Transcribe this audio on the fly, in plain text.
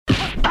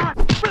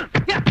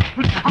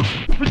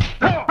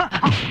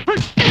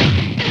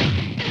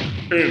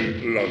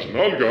Las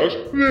nalgas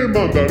de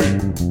mandarín.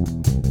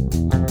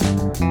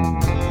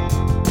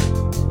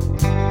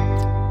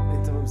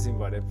 Então vamos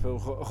embora. É para o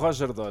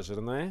Roger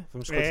Dodger, não é?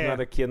 Vamos continuar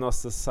aqui a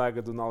nossa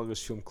saga do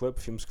Nalgas Film Club.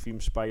 Filmes que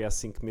vimos para aí há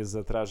 5 meses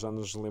atrás, já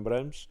nos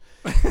lembramos.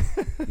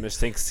 Mas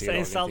tem que ser. Sem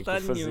alguém saltar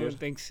tem que o fazer. nenhum,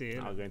 tem que ser.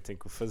 Alguém tem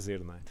que o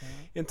fazer, não é?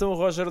 Então o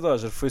Roger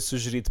Dodger foi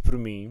sugerido por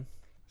mim.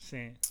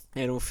 Sim.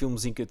 Era um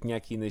filmezinho que eu tinha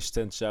aqui na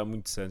estante já há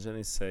muitos anos, já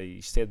nem sei.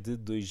 Isto é de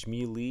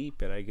 2000 e...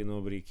 Espera aí que eu não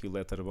abri aqui o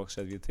Letterboxd,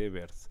 já devia ter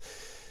aberto.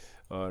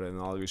 Ora,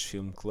 Nalgas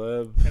Film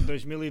Club... É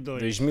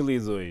 2002.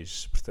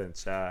 2002,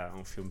 portanto já há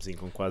um filmezinho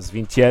com quase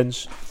 20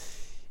 anos.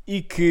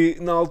 E que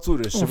na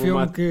altura chamou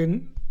filme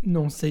que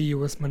não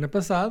saiu a semana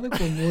passada,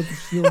 como outros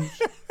filmes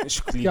que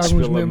escolhidos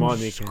alguns pela membros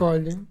Mónica.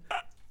 escolhem.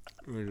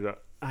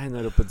 Ai, não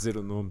era para dizer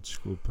o nome,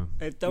 desculpa.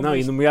 Então, não,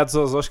 mas... e nomeados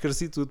aos Oscars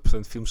e tudo,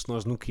 portanto, filmes que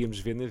nós nunca íamos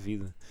ver na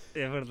vida.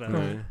 É verdade.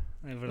 Não é?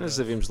 É verdade. Nós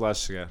já vimos lá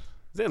chegar.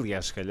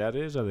 Aliás, se calhar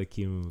é já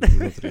daqui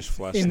 2 ou 3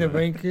 flashes. Ainda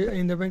bem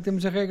que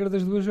temos a regra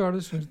das 2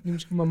 horas.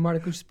 Tínhamos que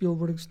mamar com os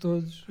Spielbergs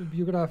todos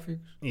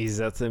biográficos.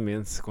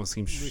 Exatamente,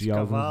 conseguimos Dos fugir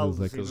algum cavalos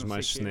deles, e daqueles não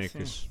mais sei quê,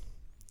 senecas.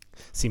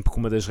 Sim, porque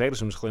uma das regras,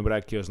 vamos relembrar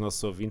aqui aos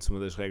nossos ouvintes, uma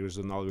das regras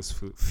do Nalgas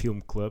Film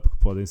Club, que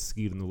podem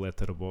seguir no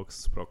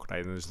Letterboxd, se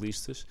procurarem nas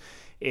listas,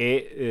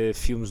 é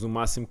filmes no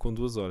máximo com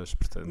 2 horas.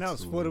 Portanto, Não,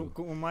 se for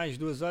com mais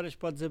 2 horas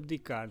podes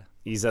abdicar.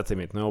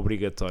 Exatamente, não é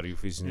obrigatório o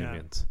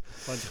visionamento.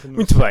 Podes renunciar.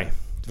 Muito bem,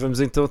 vamos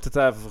então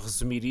tentar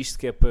resumir isto,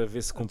 que é para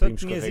ver se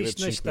cumprimos com a regra isto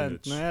de na 5 estante,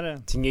 minutos. não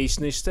era? Tinha isto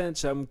na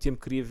estante, já há muito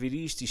tempo queria ver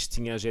isto. Isto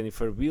tinha a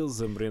Jennifer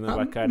Beals, a Morena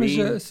Baccarin.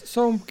 Mas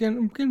só um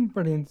pequeno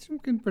parênteses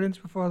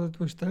para falar da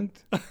tua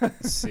estante.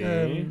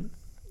 Sim.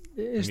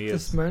 Esta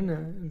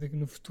semana, daqui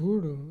no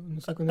futuro, não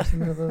sei quando esta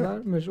semana vai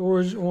dar, mas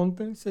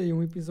ontem saiu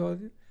um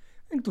episódio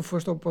em que tu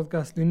foste ao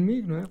podcast do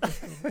inimigo, não é?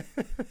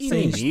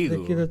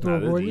 Inimigo, daqui da tua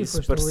nada bolha, disso,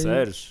 foste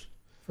parceiros.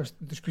 Foste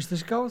despiste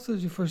as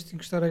calças e foste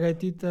encostar a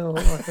gaitita ou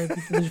a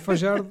gaitita de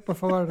Fajardo para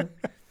falar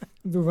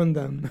do Van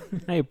Damme.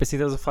 Eu pensei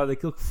que estavas a falar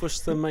daquilo que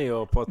foste também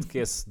ao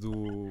podcast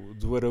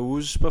do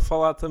Araújo para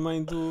falar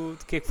também de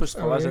que é que foste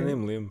falar, já nem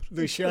me lembro.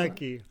 Do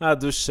Chucky.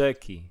 Do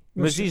Chucky.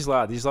 Mas diz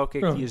lá o que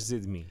é que ias dizer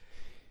de mim.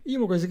 E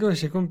uma coisa que eu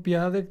achei como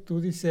piada é que tu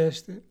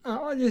disseste: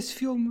 olha esse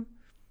filme,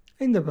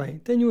 ainda bem,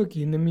 tenho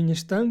aqui na minha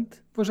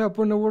estante, vou já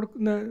pôr na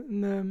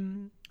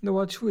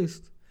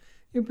watchlist.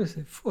 Eu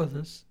pensei,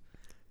 foda-se.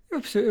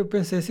 Eu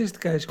pensei, se este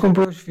gajo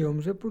compra os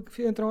filmes é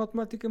porque entram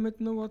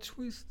automaticamente na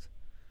watchlist.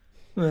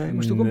 Não é?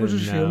 Mas tu compras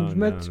os filmes,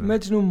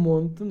 metes num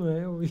monte, não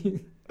é?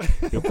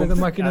 Eu pego a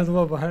máquina de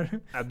lavar.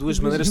 Há 2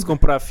 maneiras de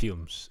comprar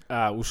filmes.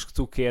 Há os que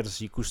tu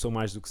queres e custam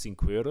mais do que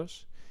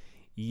 5€.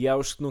 E há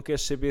os que não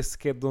queres saber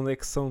sequer de onde é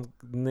que são,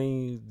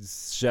 nem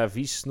se já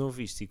viste, se não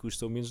viste, e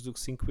custam menos do que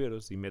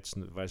 5€.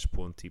 E vais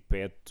pondo tipo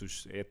add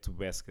to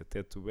basket,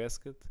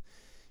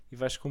 e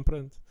vais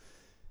comprando.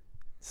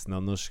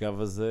 Senão não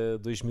chegavas a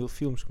 2000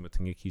 filmes, como eu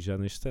tenho aqui já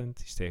na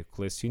estante. Isto é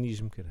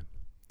colecionismo, caramba.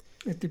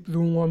 É tipo de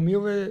 1 ao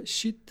 1000 é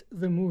shit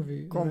the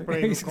movie.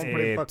 Comprei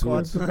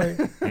pacotes.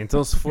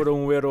 Então se for a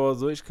 1€ ou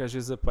 2, que às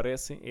vezes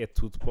aparecem, é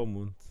tudo para o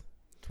mundo.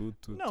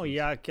 Tudo. Não, e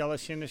há aquelas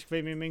cenas que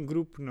vêm mesmo em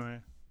grupo, não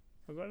é?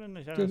 Agora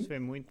já não se vê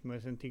muito,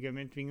 mas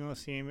antigamente vinham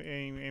assim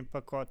em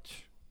pacotes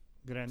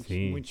grandes,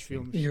 muitos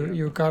filmes.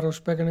 E o Carlos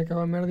pega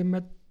naquela merda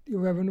e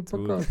leva no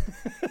pacote.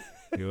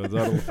 Eu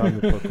adoro levar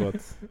no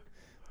pacote.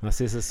 Uma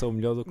sensação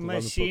melhor do que levar no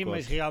pacote. Mas sim,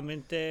 mas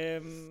realmente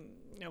é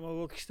uma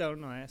boa questão,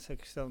 não é? Essa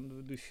questão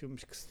dos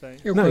filmes que se tem.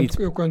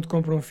 Eu quando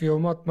compro um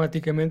filme,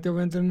 automaticamente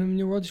eu entro na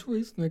minha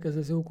watchlist, não é? Quer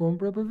dizer, se eu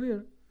compro é para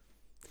ver.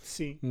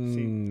 Sim.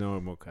 Não é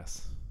o meu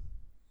caso.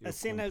 A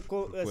cena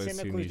com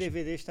os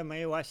DVDs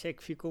também eu acho é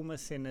que ficou uma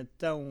cena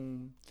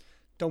tão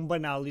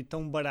banal e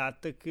tão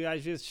barata que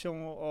às vezes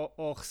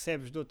ou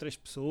recebes de outras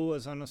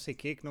pessoas ou não sei o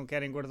quê, que não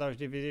querem guardar os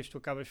DVDs, tu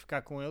acabas de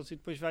ficar com eles e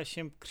depois vais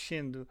sempre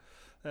crescendo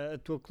a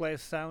tua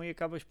coleção e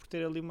acabas por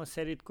ter ali uma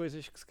série de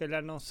coisas que se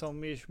calhar não são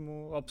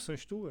mesmo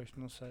opções tuas,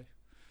 não sei.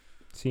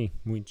 Sim,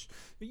 muitos.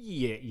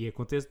 E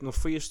acontece, não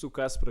foi este o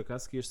caso por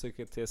acaso, que este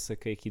até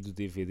saquei aqui do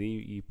DVD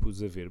e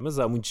pus a ver. Mas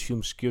há muitos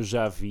filmes que eu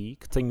já vi,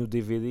 que tenho o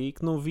DVD e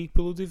que não vi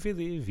pelo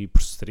DVD. Vi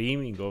por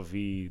streaming ou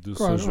vi do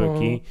São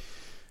Joaquim.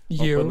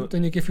 E eu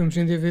tenho aqui filmes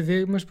em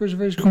DVD, mas depois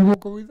vejo com boa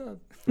qualidade.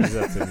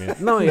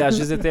 Exatamente. Não, e às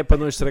vezes até para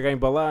não estragar a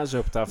embalagem,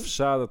 ou está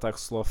fechada, está com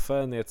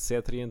celofane,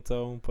 etc. E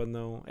então para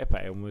não...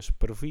 é uma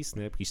parvoíce,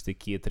 né? Porque isto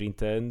daqui a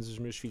 30 anos os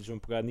meus filhos vão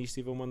pegar nisto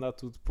e vão mandar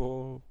tudo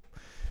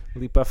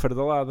ali para a Feira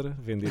da Ladra,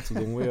 vender tudo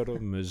a €1,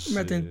 mas...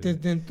 Metem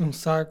dentro de um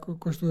saco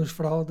com as tuas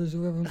fraldas e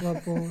levam-te lá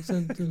para o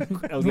centro.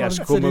 Aliás,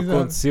 como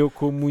aconteceu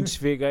com muitos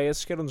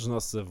VHS que eram dos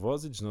nossos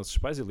avós e dos nossos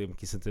pais. Eu lembro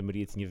que em Santa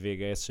Maria tinha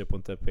VHS a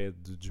pontapé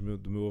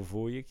do meu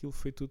avô e aquilo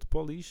foi tudo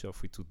para o lixo, ou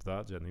foi tudo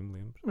dado, já nem me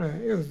lembro.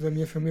 Eu, da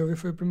minha família,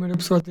 fui a primeira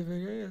pessoa a ter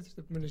VHS,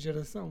 da primeira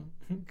geração.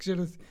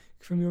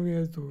 Que família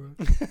é a tua?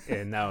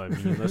 Não, a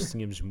minha, nós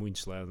tínhamos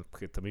muitos lá,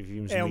 porque também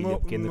vivíamos numa ilha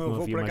pequena que não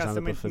havia mais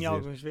nada para fazer. Tinha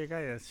alguns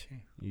VHS, sim.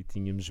 E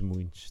tínhamos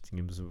muitos,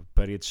 tínhamos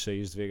paredes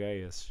cheias de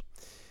VHS.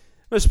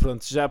 Mas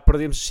pronto, já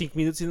perdemos 5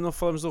 minutos e ainda não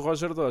falamos do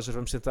Roger Dodger.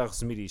 Vamos tentar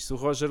resumir isto. O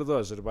Roger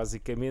Dodger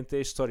basicamente é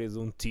a história de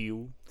um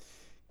tio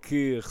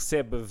que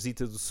recebe a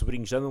visita do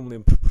sobrinho, já não me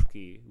lembro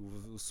porquê.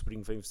 O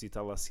sobrinho vem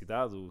visitá-lo à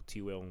cidade, o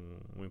tio é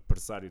um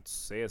empresário de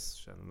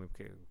sucesso, já não me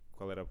lembro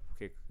qual era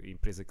a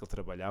empresa que ele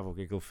trabalhava, o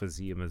que é que ele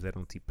fazia, mas era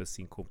um tipo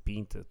assim com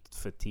pinta, de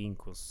fatinho,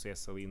 com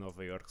sucesso ali em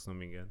Nova Iorque, se não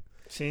me engano.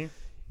 Sim.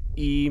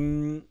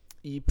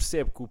 E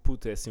percebe que o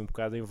puto é assim um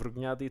bocado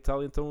envergonhado e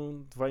tal,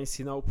 então vai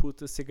ensinar o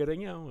puto a ser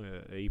garanhão,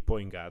 a ir para o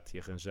engate e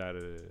arranjar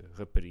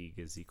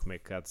raparigas e como é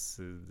que há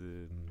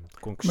de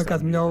conquistar. Como é que há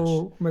de melhor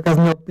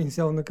o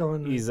pincel naquela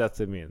noite.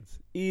 Exatamente.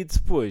 E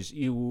depois,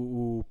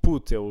 o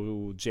puto é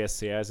o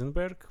Jesse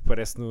Eisenberg, que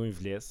parece que não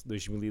envelhece,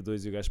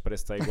 2002, e o gajo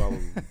parece que está igual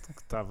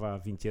que estava há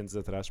 20 anos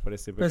atrás,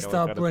 parece sempre Parece que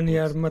aquela está a cara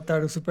planear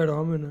matar o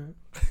super-homem, não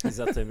é?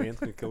 Exatamente,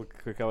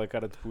 com aquela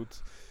cara de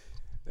puto.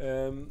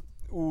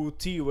 O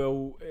tio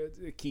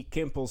é aqui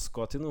Campbell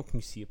Scott, eu não o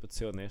conhecia, para te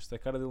ser honesto. A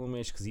cara dele não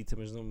é esquisita,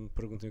 mas não me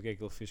perguntem o que é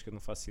que ele fez, que eu não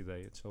faço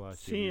ideia. Deixa lá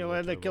aqui. Sim, ele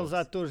é daqueles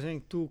atores em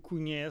que tu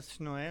conheces,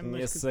 não é?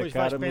 Conheces mas que depois a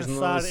cara, vais mas não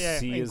pensar em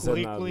associas a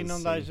currículo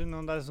nada, e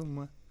não dás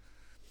uma.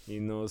 E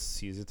não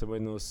associas, eu também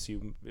não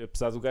associo.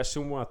 Apesar do gajo ser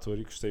um ator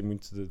e gostei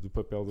muito do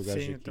papel do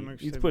gajo Sim,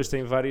 aqui. E depois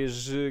tem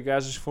várias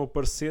gajas que vão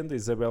aparecendo, a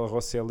Isabella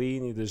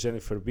Rossellini, da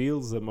Jennifer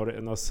Beals, a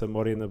nossa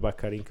Morena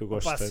Baccarin, que eu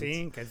gosto tanto.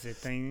 Sim, quer dizer,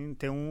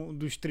 tem um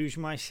dos trios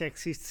mais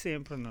sexys de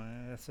sempre, não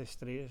é? Essas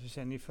três,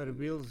 Jennifer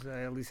Beals,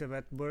 a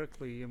Elizabeth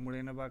Berkley e a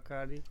Morena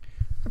Baccarin.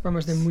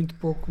 Mas tem muito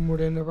pouco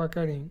Morena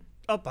Baccarin.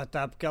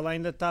 Porque ela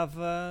ainda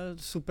estava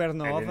super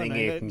nova, não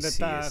é? Ainda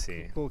está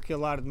com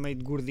aquele ar de meio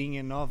de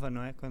gordinha nova,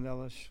 não é? Quando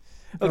elas...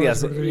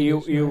 Aliás, a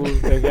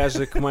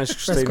gaja que mais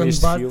gostei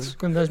neste filme...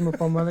 Quando dás uma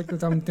palmada que eu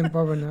está muito tempo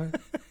a abanar.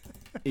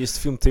 Este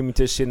filme tem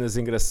muitas cenas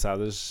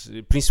engraçadas,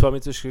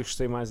 principalmente as que eu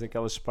gostei mais,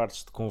 aquelas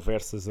partes de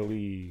conversas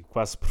ali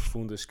quase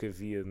profundas que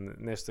havia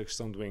nesta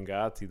questão do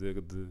engate e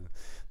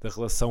da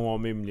relação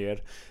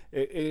homem-mulher.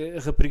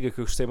 A rapariga que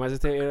eu gostei mais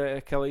até era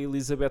aquela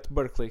Elizabeth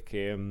Berkley,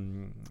 que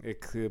é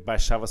que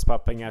baixava-se para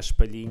apanhar as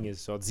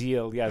palhinhas, ou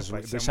dizia, aliás,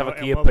 deixava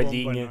que ia a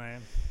palhinha.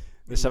 Bomba,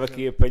 Deixava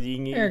aqui a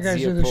palhinha e a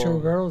gaja do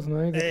Showgirls, não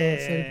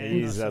é?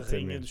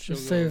 Exatamente.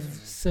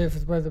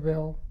 Saved by the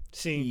Bell.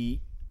 Sim.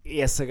 E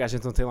essa gaja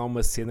então tem lá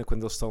uma cena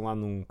quando eles estão lá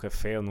num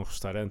café ou num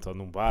restaurante ou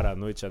num bar à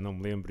noite, já não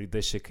me lembro, e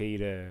deixa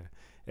cair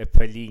a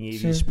palhinha e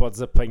diz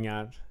podes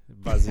apanhar,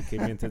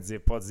 basicamente a dizer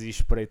podes ir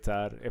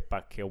espreitar.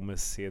 Que é uma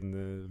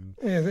cena...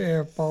 É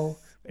a pau.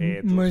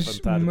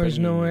 Mas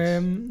não é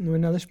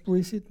nada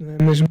explícito, não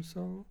é mesmo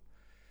só...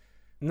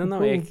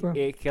 Não,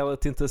 é aquela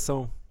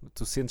tentação.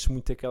 Tu sentes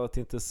muito aquela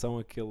tentação,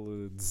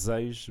 aquele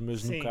desejo,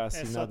 mas nunca há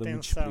assim nada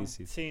muito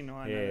explícito. Sim, não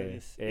há nada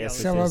disso.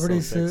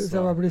 Se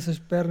ela abrisse as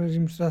pernas e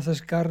mostrasse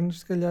as carnes,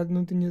 se calhar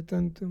não tinha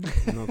tanto...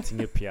 Não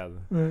tinha piada.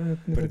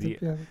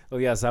 Piada.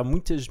 Aliás, há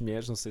muitas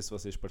mulheres, não sei se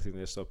vocês partilham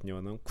desta opinião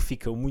ou não, que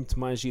ficam muito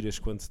mais giras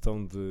quando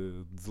estão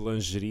de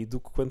lingerie do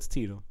que quando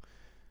tiram.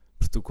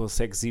 Porque tu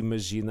consegues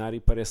imaginar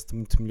e parece-te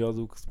muito melhor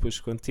do que depois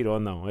quando tiram. Ou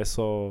não? É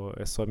só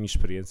a minha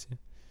experiência.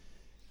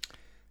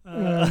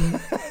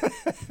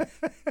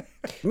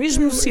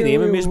 Mesmo no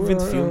cinema, mesmo vendo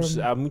filmes,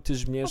 há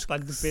muitas mulheres que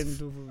depende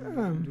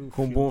do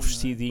com um bom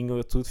vestidinho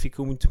ou tudo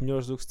ficam muito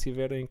melhores do que se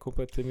estiverem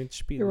completamente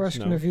despidas. Eu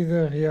acho que na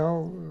vida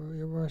real,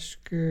 eu acho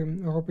que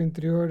a roupa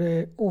interior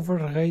é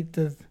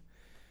overrated,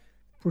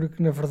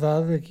 porque na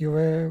verdade aquilo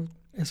é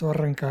só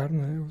arrancar,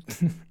 não é?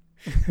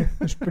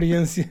 A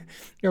experiência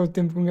é o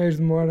tempo que um gajo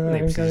demora a arrancar.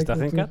 Nem precisas de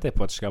arrancar, até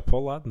pode chegar para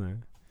o lado, não é?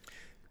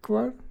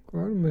 Claro,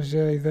 mas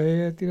a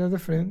ideia é tirar da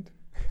frente.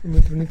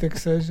 Muito bonita que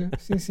seja.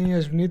 Sim,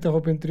 és bonita a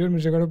roupa interior,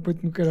 mas agora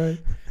põe-te no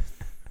caralho.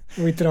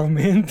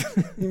 Literalmente.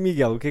 E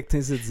Miguel, o que é que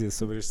tens a dizer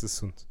sobre este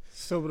assunto?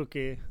 Sobre o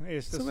quê?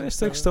 Sobre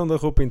esta questão da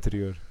roupa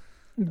interior.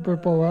 De pôr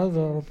para o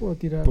lado ou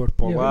tirar. Pôr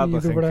para o lado,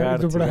 arrancar,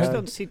 dobrar. É uma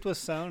questão de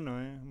situação, não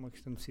é? Uma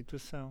questão de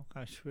situação,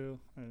 acho eu.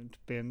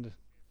 Depende.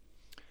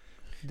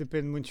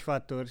 Depende de muitos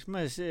fatores,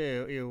 mas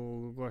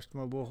eu gosto de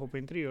uma boa roupa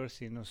interior,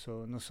 sim. Não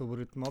sou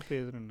bruto como o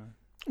Pedro, não é?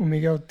 O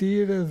Miguel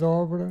tira,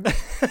 dobra,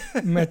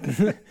 mete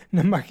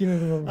na máquina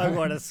de lavar.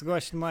 Agora, se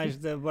gosto mais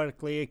da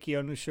Berkeley aqui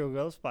ou no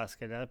Showgirls, se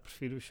calhar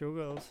prefiro o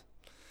Showgirls.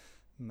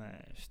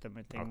 Mas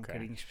também tenho um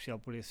carinho especial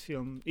por esse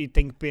filme. E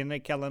tenho pena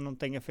que ela não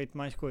tenha feito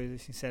mais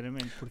coisas,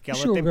 sinceramente. Porque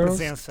ela tem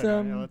presença.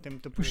 Ela tem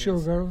muita presença. O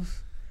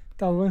Showgirls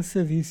está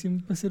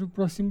lançadíssimo para ser o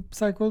próximo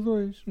Psycho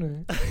 2, não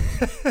é?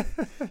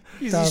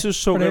 Existe o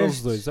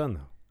Showgirls 2 ou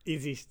não?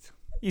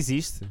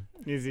 Existe.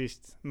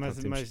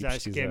 Mas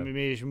acho que é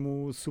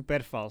mesmo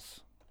super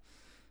falso.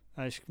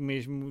 Acho que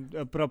mesmo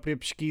a própria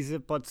pesquisa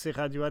pode ser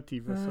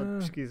radioativa, só de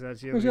pesquisar.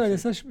 Mas olha,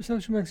 sabes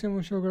como é que se chama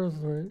o Showgirls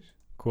 2?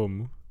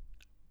 Como?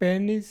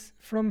 Pennies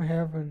from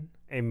Heaven.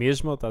 É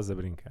mesmo ou estás a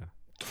brincar?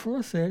 Tu falou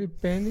a sério,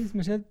 Pennies,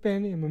 mas é de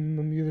Penny, uma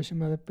miúda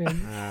chamada Penny.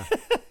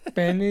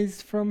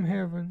 Pennies from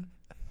Heaven.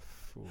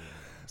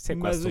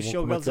 Mas o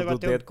Showgirls agora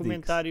tem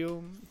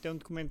um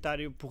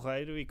documentário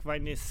porreiro e que vai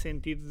nesse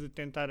sentido de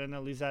tentar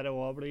analisar a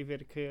obra e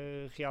ver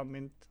que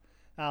realmente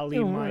há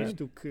ali mais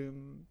do que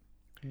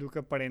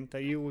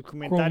aparenta. E o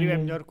documentário é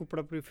melhor que o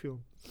próprio filme.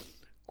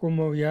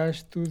 Como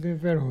aliás tudo em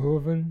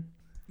Verhoeven.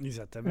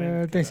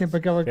 Exatamente. Tem sempre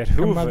aquela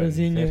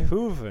camadazinha.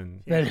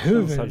 Verhoeven.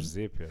 Não sabes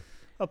dizer, Pedro.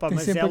 Opa, Tem,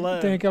 mas sempre, ela...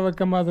 tem aquela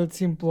camada de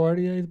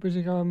simplória e depois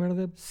aquela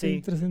merda Sim.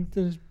 tem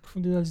 300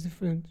 profundidades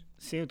diferentes.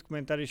 Sim, o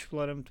documentário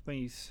explora muito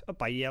bem isso.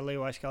 Opa, e ela,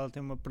 eu acho que ela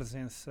tem uma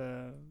presença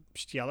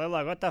bestial. Ela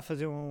agora está a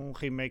fazer um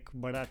remake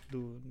barato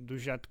do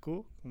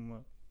Jatco,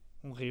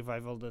 um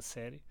revival da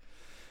série.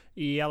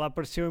 E ela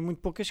apareceu em muito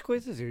poucas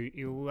coisas.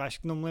 Eu acho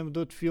que não me lembro de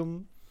outro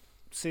filme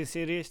sem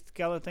ser este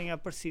que ela tenha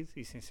aparecido.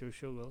 E sem ser o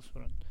Showgirls,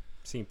 pronto.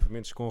 Sim, pelo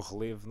menos com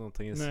relevo não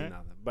tem assim Não é?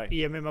 nada. Bem,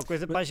 E a mesma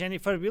coisa para a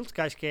Jennifer Bills,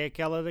 que acho que é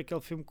aquela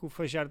daquele filme que o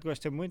Fajardo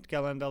gosta muito, que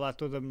ela anda lá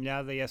toda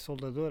molhada e é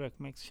soldadora.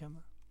 Como é que se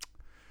chama?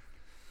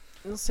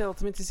 não sei, ela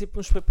também tem sempre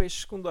uns papéis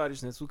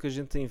secundários, né? Tudo que a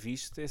gente tem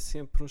visto é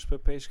sempre uns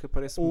papéis que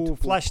aparecem muito O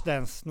pouco.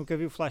 Flashdance. Nunca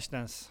vi o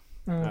Flashdance.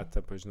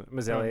 Tá, pois não.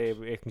 Mas ela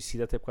é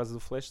conhecida até por causa do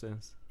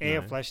Flashdance. É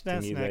não o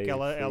Flashdance, Tenho não é? ideia Que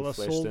ela, que foi o ela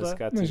Flashdance solda.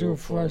 que a Mas atirou o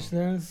para o-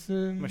 Flashdance,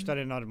 Uma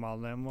história normal,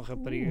 não é? Uma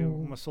rapariga,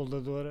 uma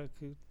soldadora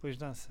que depois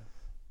dança.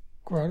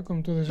 claro,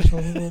 como todas as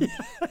soldadoras.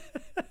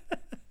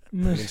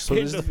 Menos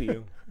todas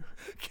deviam.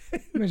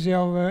 Mas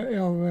ela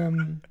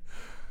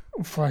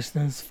o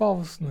Flashdance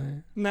falso, não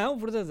é? Não,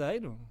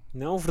 verdadeiro.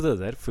 Não, o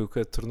verdadeiro foi o que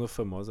a tornou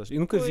famosa. Eu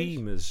nunca vi,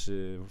 mas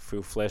foi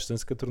o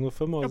Flashdance que a tornou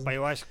famosa. Opa,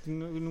 eu acho que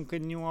nunca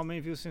nenhum homem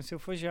viu sem ser o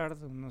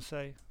Fajardo, não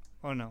sei.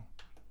 Ou não?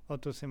 Ou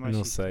estou a ser mais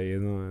Não chique? sei,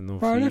 eu não vi.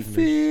 Para mas-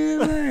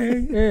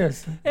 feeling! É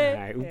essa.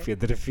 Ai, o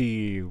Pedro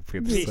viu, o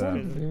Pedro Viste, sabe.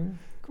 Pedro?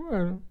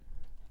 Claro,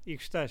 E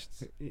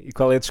gostaste? E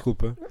qual é a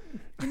desculpa?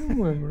 eu não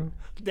me lembro.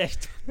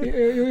 Deste,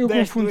 Eu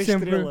deste confundo duas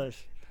sempre.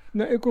 estrelas.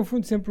 Não, eu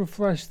confundo sempre o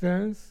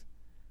Flashdance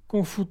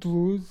com o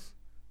Footloose,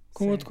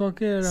 com Sim. outro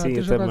qualquer. Há Sim,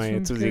 três eu ou quatro também, é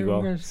filmes tudo que igual.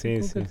 um gajo Sim,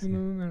 com sim, qualquer sim.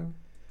 filme merda.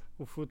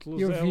 O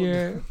Footloose Eu é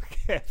via.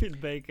 o Kevin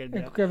Bacon. É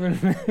Já, que o Kevin.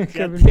 já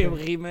Kevin teve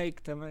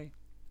remake também.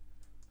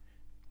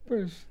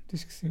 Pois,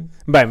 diz que sim.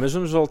 Bem, mas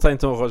vamos voltar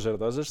então ao Roger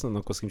Dodgers, senão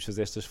não conseguimos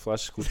fazer estas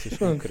flashes curtas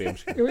como Pronto.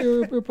 queremos.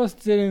 Eu posso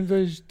dizer em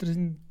 3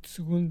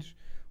 segundos.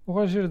 O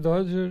Roger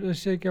Dodger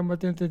achei que é uma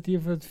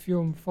tentativa de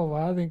filme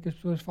falado em que as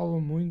pessoas falam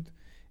muito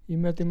e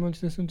metem montes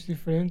de assuntos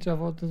diferentes à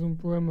volta de um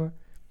problema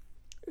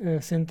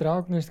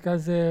central, que neste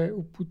caso é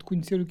o puto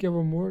conhecer o que é o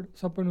amor,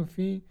 só para no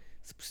fim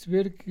se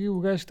perceber que o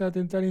gajo está a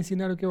tentar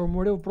ensinar o que é o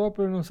amor, ele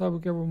próprio não sabe o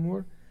que é o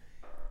amor.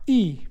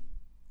 E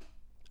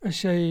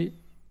achei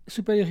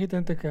super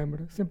irritante a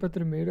câmara, sempre a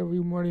tremer, eu vi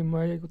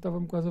 1h30 que eu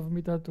estava-me quase a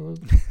vomitar todo,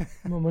 de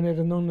uma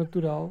maneira não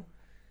natural.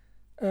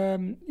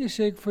 E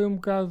achei que foi um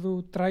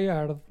bocado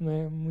tryhard, não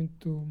é?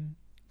 Muito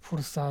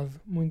forçado,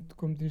 muito,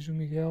 como diz o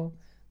Miguel,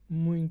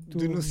 muito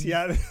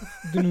Denunciado.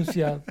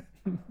 denunciado.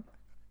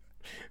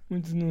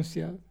 Muito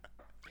denunciado.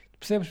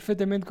 Percebes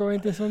perfeitamente qual é a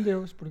intenção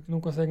deles, porque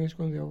não conseguem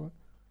escondê-la.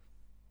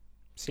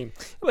 Sim.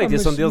 A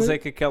intenção mas- deles mas- é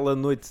que aquela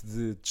noite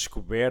de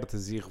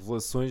descobertas e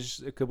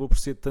revelações acabou por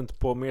ser tanto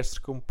para o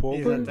mestre como para o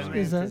aluno. não é? Exatamente,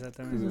 Exato.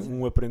 exatamente.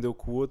 Um aprendeu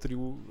com o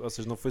outro, ou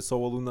seja, não foi só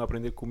o aluno a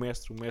aprender com o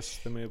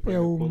mestre também É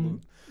aprendeu com o aluno.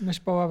 nas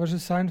palavras de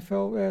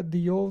Seinfeld, é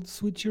the old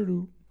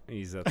switcheroo.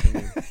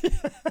 Exatamente,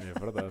 é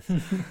verdade.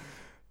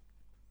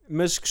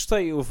 Mas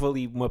gostei, houve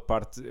ali uma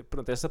parte,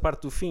 pronto, esta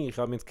parte do fim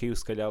realmente caiu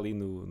se calhar ali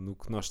no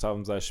que nós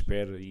estávamos à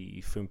espera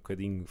e foi um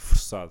bocadinho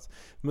forçado.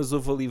 Mas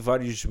houve ali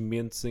vários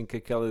momentos em que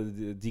aquela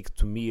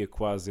dicotomia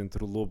quase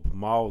entre o lobo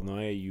mau, não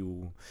é?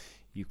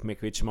 E como é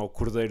que eu ia te chamar? O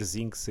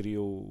cordeirozinho, que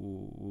seria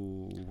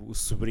o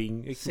sobrinho.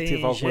 Aquilo Sim,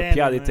 teve alguma ingênuo,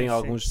 piada e não é? tem Sim.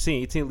 alguns.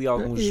 Sim, e tem ali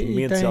alguns E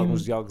momentos e tem-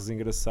 alguns diálogos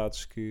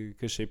engraçados que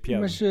achei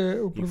piada. Mas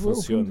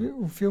funciona.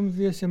 o filme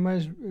devia ser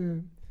mais,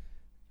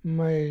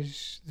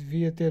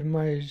 devia ter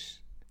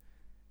mais,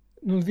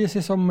 não devia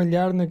ser só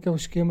malhar naquele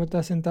esquema,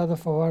 estar sentado a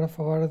falar,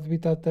 a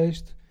debitar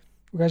texto,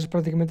 o gajo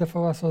praticamente a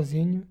falar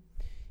sozinho,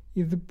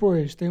 e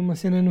depois tem uma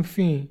cena no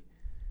fim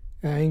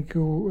em que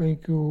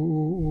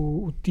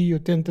o tio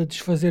tenta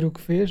desfazer o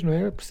que fez, não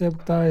é? Percebe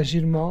que está a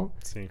agir mal,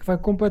 Sim. que vai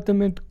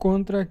completamente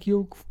contra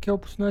aquilo que é o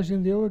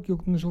personagem dele, aquilo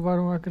que nos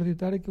levaram a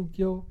acreditar, aquilo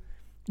que ele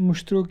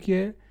mostrou que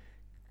é,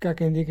 que há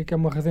quem diga que é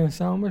uma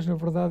redenção, mas na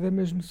verdade é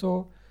mesmo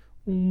só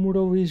um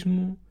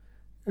moralismo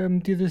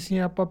metido assim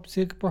à papo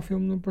seco para o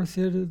filme não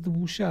parecer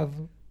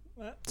debochado.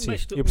 Sim,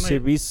 eu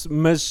percebo isso,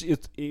 mas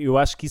eu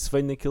acho que isso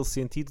vem naquele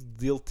sentido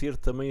de ele ter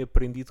também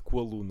aprendido com o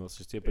aluno, ou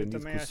seja, ter aprendido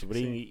também com o acho que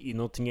sobrinho e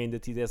não tinha ainda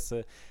tido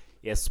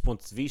esse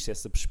ponto de vista,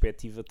 essa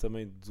perspectiva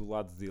também do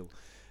lado dele.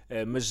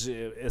 Mas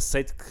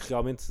aceito que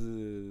realmente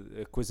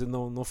a coisa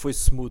não foi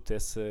smooth,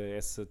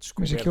 essa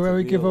descoberta. Mas aquilo é o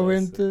dele,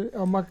 equivalente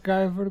ao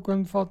MacGyver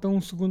quando falta 1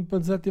 segundo para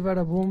desativar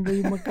a bomba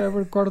e o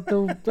MacGyver corta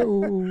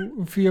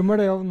o fio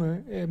amarelo, não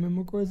é? É a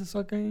mesma coisa,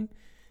 só que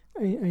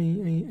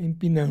em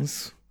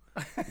pinanço.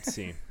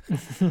 Sim.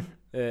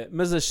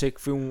 Mas achei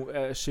que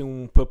achei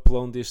um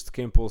papelão deste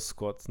Campbell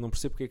Scott. Não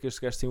percebo porque é que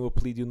este gajo tem o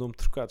apelido e o nome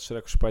trocado.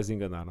 Será que os pais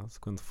enganaram-se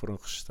quando foram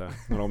registrar?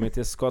 Normalmente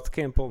é Scott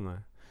Campbell, não é?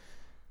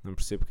 Não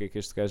percebo porque é que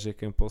este gajo é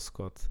Campbell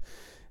Scott.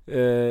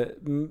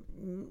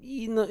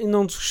 E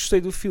não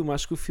desgostei do filme.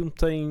 Acho que o filme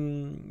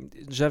tem...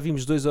 Já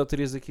vimos 2 ou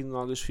 3 aqui no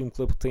Algas Film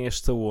Club que tem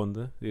esta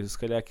onda. Se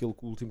calhar aquele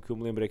último que eu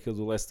me lembro é aquele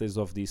do Last Days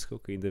of Disco,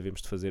 que ainda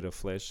vemos de fazer a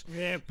Flash.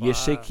 Epá. E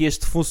achei que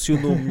este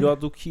funcionou melhor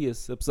do que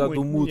esse, apesar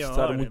Muito do mood melhor,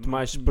 estar muito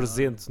mais melhor.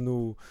 presente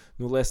no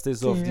Last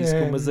Days of Disco,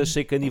 mas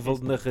achei que a nível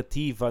de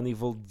narrativa, a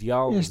nível de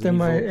diálogos, Este a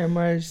nível é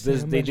mais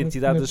da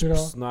identidade das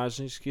natural.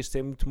 personagens, que este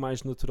é muito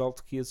mais natural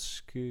do que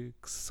esses que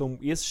são...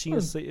 Esses sim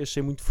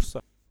achei muito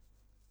forçado.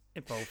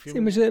 Epá, o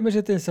filme... Sim, mas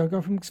atenção, que é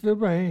um filme que se vê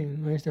bem,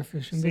 não é? Este é um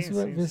filme que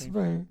vê-se sim.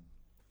 bem.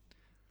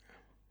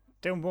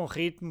 Tem um bom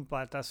ritmo,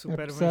 pá, está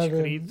super Apesar bem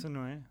escrito,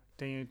 não é?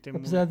 Tem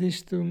Apesar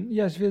disto, e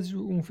às vezes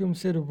um filme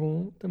ser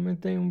bom também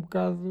tem um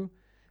bocado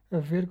a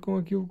ver com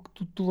aquilo que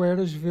tu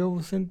toleras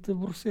vê-lo sem te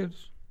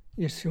aborreceres.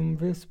 Este filme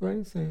vê-se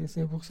bem,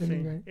 sem aborrecer Sim,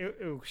 ninguém.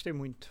 eu gostei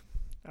muito.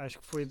 Acho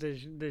que foi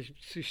das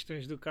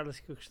sugestões do Carlos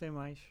que eu gostei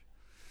mais.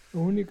 A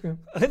única.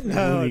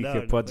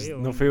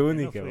 Não foi a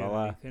única, vá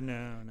lá.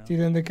 Não.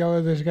 Tirando aquela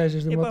das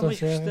gajas do Epá, mas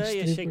motosserra.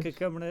 gostei, achei que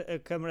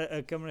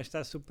a câmara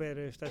está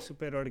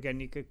super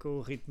orgânica com o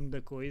ritmo da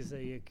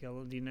coisa e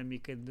aquela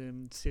dinâmica de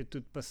ser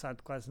tudo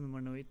passado quase numa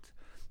noite.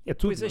 E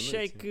depois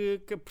achei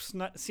que a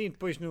personagem... Sim,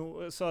 depois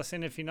só a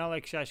cena final é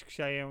que acho que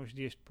já é uns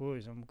dias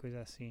depois, ou uma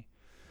coisa assim.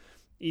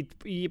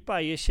 E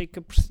achei que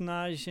a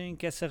personagem,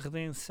 que essa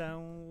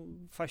redenção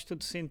faz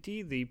todo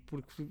sentido, e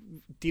porque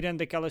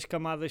tirando aquelas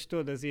camadas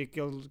todas e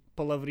aquele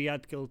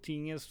palavreado que ele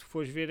tinha, se tu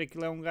fores ver,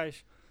 aquilo é um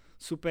gajo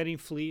super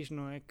infeliz,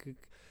 não é? Que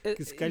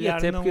se calhar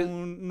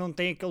não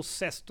tem aquele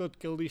sucesso todo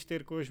que ele diz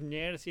ter com as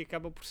mulheres e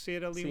acaba por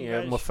ser ali um gajo...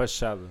 é uma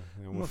fachada.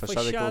 É uma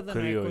fachada que ele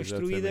criou, não é?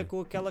 Construída com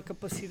aquela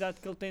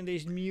capacidade que ele tem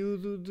desde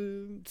miúdo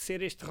de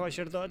ser este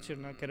Roger Dodger,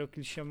 não é? Que era o que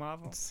lhe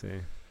chamavam.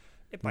 Sim.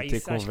 Epá,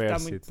 isso acho que está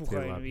muito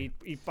porreiro.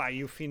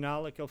 E o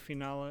final, aquele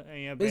final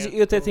em aberto... Mas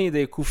eu até tenho a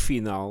ideia que o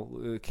final,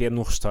 que é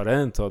num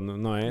restaurante, ou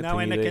não é?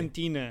 Não, é na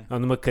cantina. Ou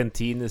numa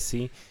cantina,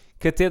 assim,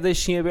 que até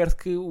deixa em aberto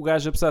que o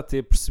gajo, apesar de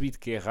ter percebido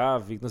que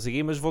errava e que não sei o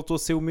quê, mas voltou a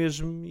ser o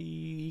mesmo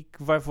e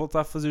que vai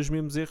voltar a fazer os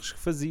mesmos erros que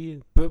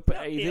fazia.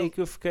 A ideia que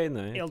eu fiquei,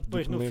 não é? Ele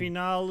depois no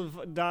final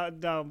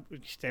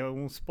isto é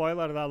um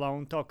spoiler, dá lá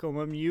um toque a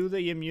uma miúda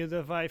e a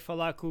miúda vai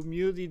falar com o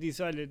miúdo e diz: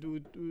 olha,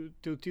 o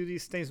teu tio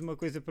disse que tens uma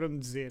coisa para me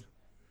dizer.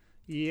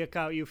 E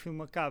o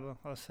filme acaba,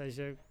 ou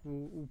seja,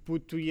 o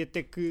puto ia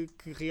ter que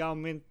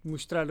realmente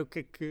mostrar o que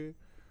é que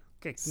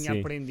tinha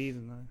aprendido,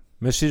 não é?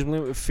 Mas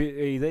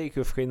a ideia que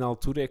eu fiquei na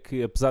altura é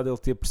que, apesar de ele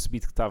ter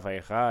percebido que estava a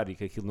errar e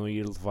que aquilo não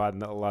ia levar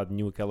a lado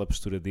nenhum aquela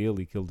postura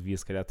dele e que ele devia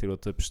se calhar ter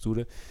outra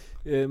postura,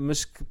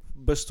 mas que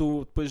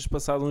bastou depois de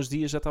passar uns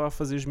dias já estava a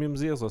fazer os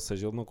mesmos erros, ou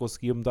seja, ele não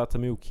conseguia mudar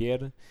também o que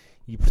era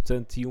e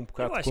portanto ia um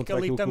bocado contra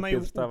aquilo que o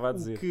Pedro estava a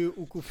dizer.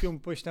 O que o filme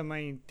depois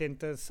também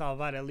tenta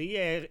salvar ali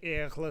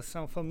é a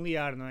relação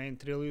familiar, não é?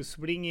 Entre ele e o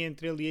sobrinho e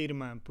entre ele e a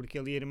irmã, porque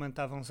ele e a irmã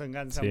estavam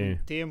zangados há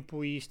muito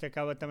tempo e isto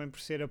acaba também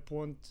por ser a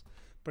ponte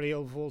para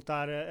ele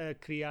voltar a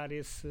criar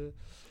esse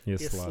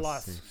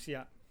laço.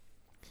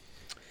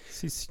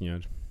 Sim,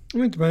 senhor.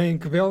 Muito bem,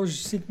 que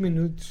belos 5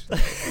 minutos.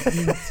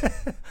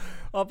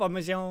 Opa,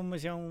 mas é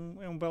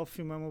um belo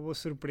filme, é uma boa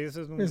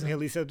surpresa de um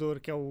realizador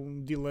que é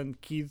o Dylan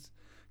Kidd,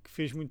 que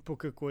fez muito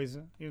pouca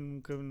coisa. Eu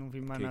não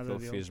vi mais nada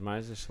dele. Fez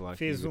mais? Deixa lá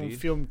fez um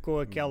filme com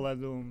aquela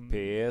do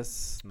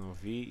PS, não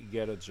vi.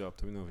 Get a Job,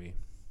 também não vi.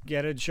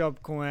 Get a Job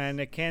com a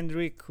Anna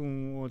Kendrick,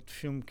 um outro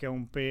filme que é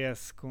um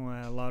PS com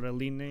a Laura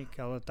Linney,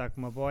 que ela está com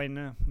uma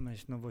boina,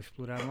 mas não vou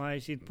explorar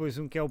mais, e depois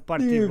um que é o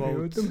Party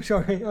Boat. Mas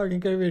alguém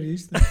quer ver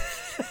isto?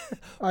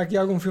 Há aqui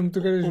algum filme que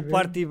tu queres ver? O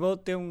Party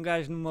Boat tem um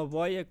gajo numa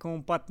boia com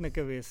um pato na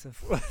cabeça.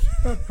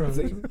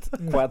 Pronto.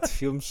 4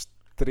 filmes,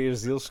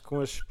 3 deles com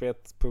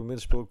aspecto, pelo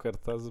menos pelo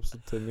cartaz,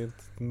 absolutamente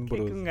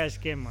tenebroso. O que é que um gajo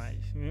quer mais?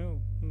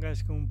 Um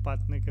gajo com um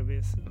pato na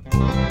cabeça.